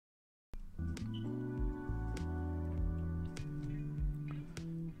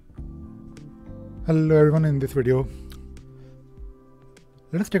Hello everyone, in this video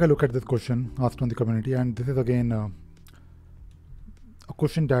let us take a look at this question asked on the community, and this is again a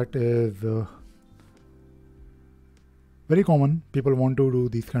question that is very common. People want to do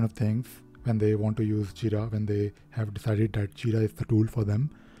these kind of things when they want to use Jira, when they have decided that Jira is the tool for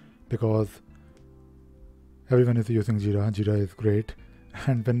them, because everyone is using Jira. Jira is great,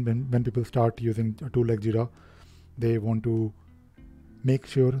 and when people start using a tool like Jira, they want to make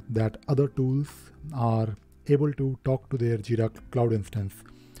sure that other tools are able to talk to their Jira cloud instance.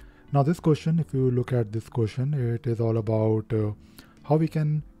 Now this question, if you look at this question, it is all about how we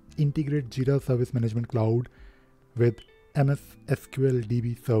can integrate Jira Service Management Cloud with MSSQL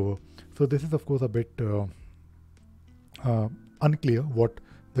DB server. So this is of course a bit unclear what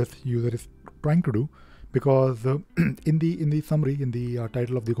this user is trying to do, because in the summary, in the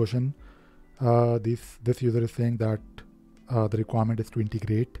title of the question, this user is saying that the requirement is to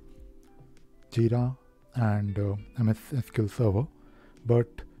integrate Jira and MS SQL Server, but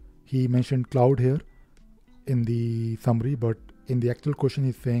he mentioned cloud here in the summary, but in the actual question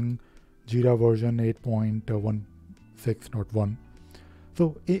he's saying Jira version 8.16.1.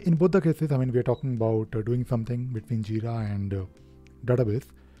 So in both the cases, I mean, we are talking about doing something between Jira and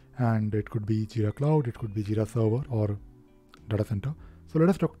database, and it could be Jira Cloud, it could be Jira Server or Data Center. So let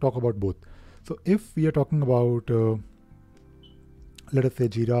us talk about both. So if we are talking about let us say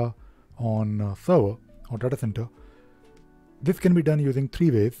Jira on server or data center, this can be done using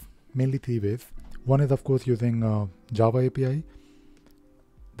mainly three ways. One is of course using Java API.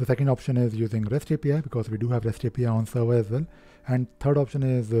 The second option is using REST API, because we do have REST API on server as well. And third option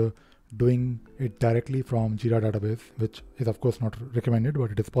is doing it directly from Jira database, which is of course not recommended,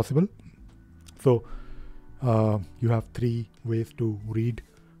 but it is possible. So you have three ways to read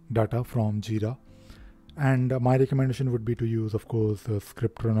data from Jira. And my recommendation would be to use, of course,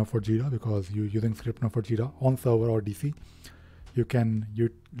 script runner for Jira, because using script runner for Jira on server or DC, you can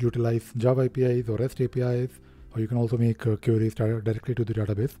utilize Java APIs or REST APIs, or you can also make queries directly to the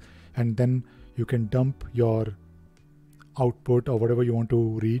database, and then you can dump your output or whatever you want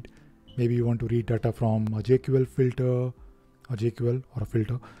to read. Maybe you want to read data from a JQL filter, a JQL or a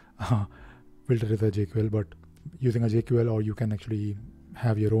filter. Filter is a JQL, but using a JQL, or you can actually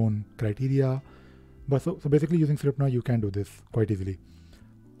have your own criteria. But so basically using script runner, you can do this quite easily.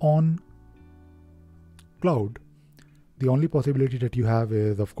 On cloud, the only possibility that you have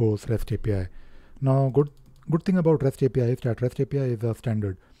is of course REST API. Now good thing about REST API is that REST API is a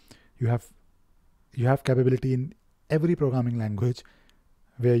standard. You have capability in every programming language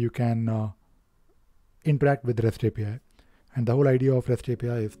where you can interact with REST API. And the whole idea of REST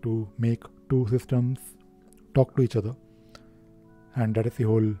API is to make two systems talk to each other. And that is the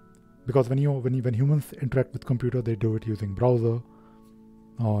whole, because when humans interact with computer, they do it using browser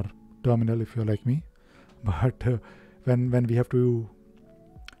or terminal if you're like me. But when we have to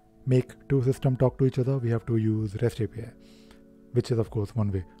make two systems talk to each other, we have to use REST API, which is of course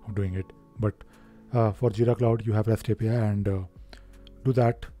one way of doing it. But for Jira Cloud, you have REST API, and do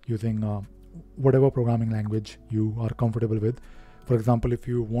that using whatever programming language you are comfortable with. For example, if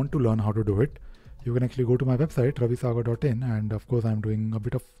you want to learn how to do it, you can actually go to my website ravisagar.in, and of course I'm doing a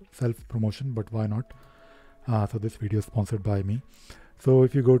bit of self-promotion, but why not? So this video is sponsored by me. So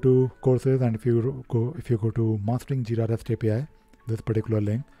if you go to courses, and if you go to Mastering Jira REST API, this particular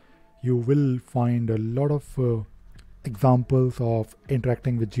link, you will find a lot of examples of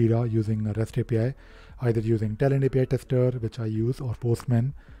interacting with Jira using a REST API, either using Talent API Tester, which I use, or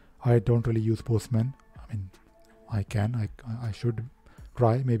Postman. I don't really use Postman. I mean, I should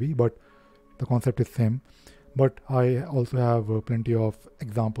try maybe, but the concept is same. But I also have plenty of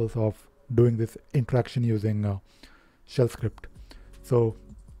examples of doing this interaction using shell script. So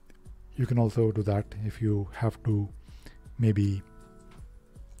you can also do that if you have to. Maybe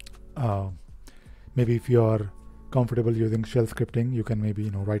if you are comfortable using shell scripting, you can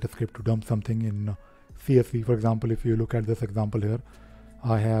maybe write a script to dump something in CSV. For example, if you look at this example here,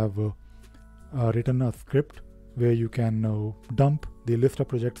 I have written a script where you can dump the list of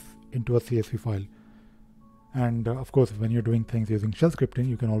projects into a CSV file. And of course, when you're doing things using shell scripting,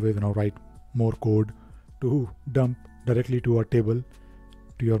 you can always write more code to dump directly to a table,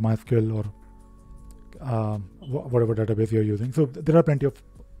 to your MySQL or whatever database you're using. So there are plenty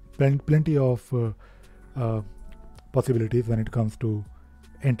of possibilities when it comes to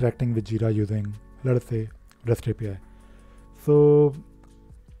interacting with Jira using, let us say, REST API. So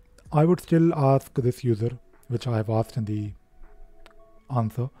I would still ask this user, which I have asked in the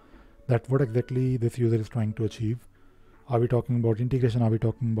answer, that what exactly this user is trying to achieve. Are we talking about integration? Are we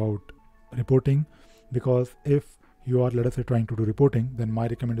talking about reporting? Because if you are, let us say, trying to do reporting, then my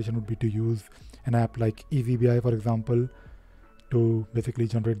recommendation would be to use an app like EasyBI, for example, to basically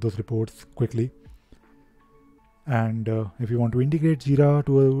generate those reports quickly. And if you want to integrate Jira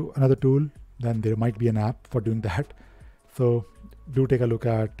to another tool, then there might be an app for doing that. So do take a look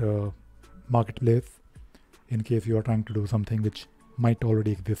at Marketplace in case you are trying to do something which might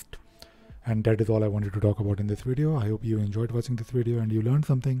already exist. And that is all I wanted to talk about in this video. I hope you enjoyed watching this video and you learned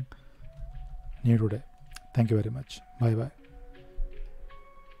something new today. Thank you very much. Bye bye.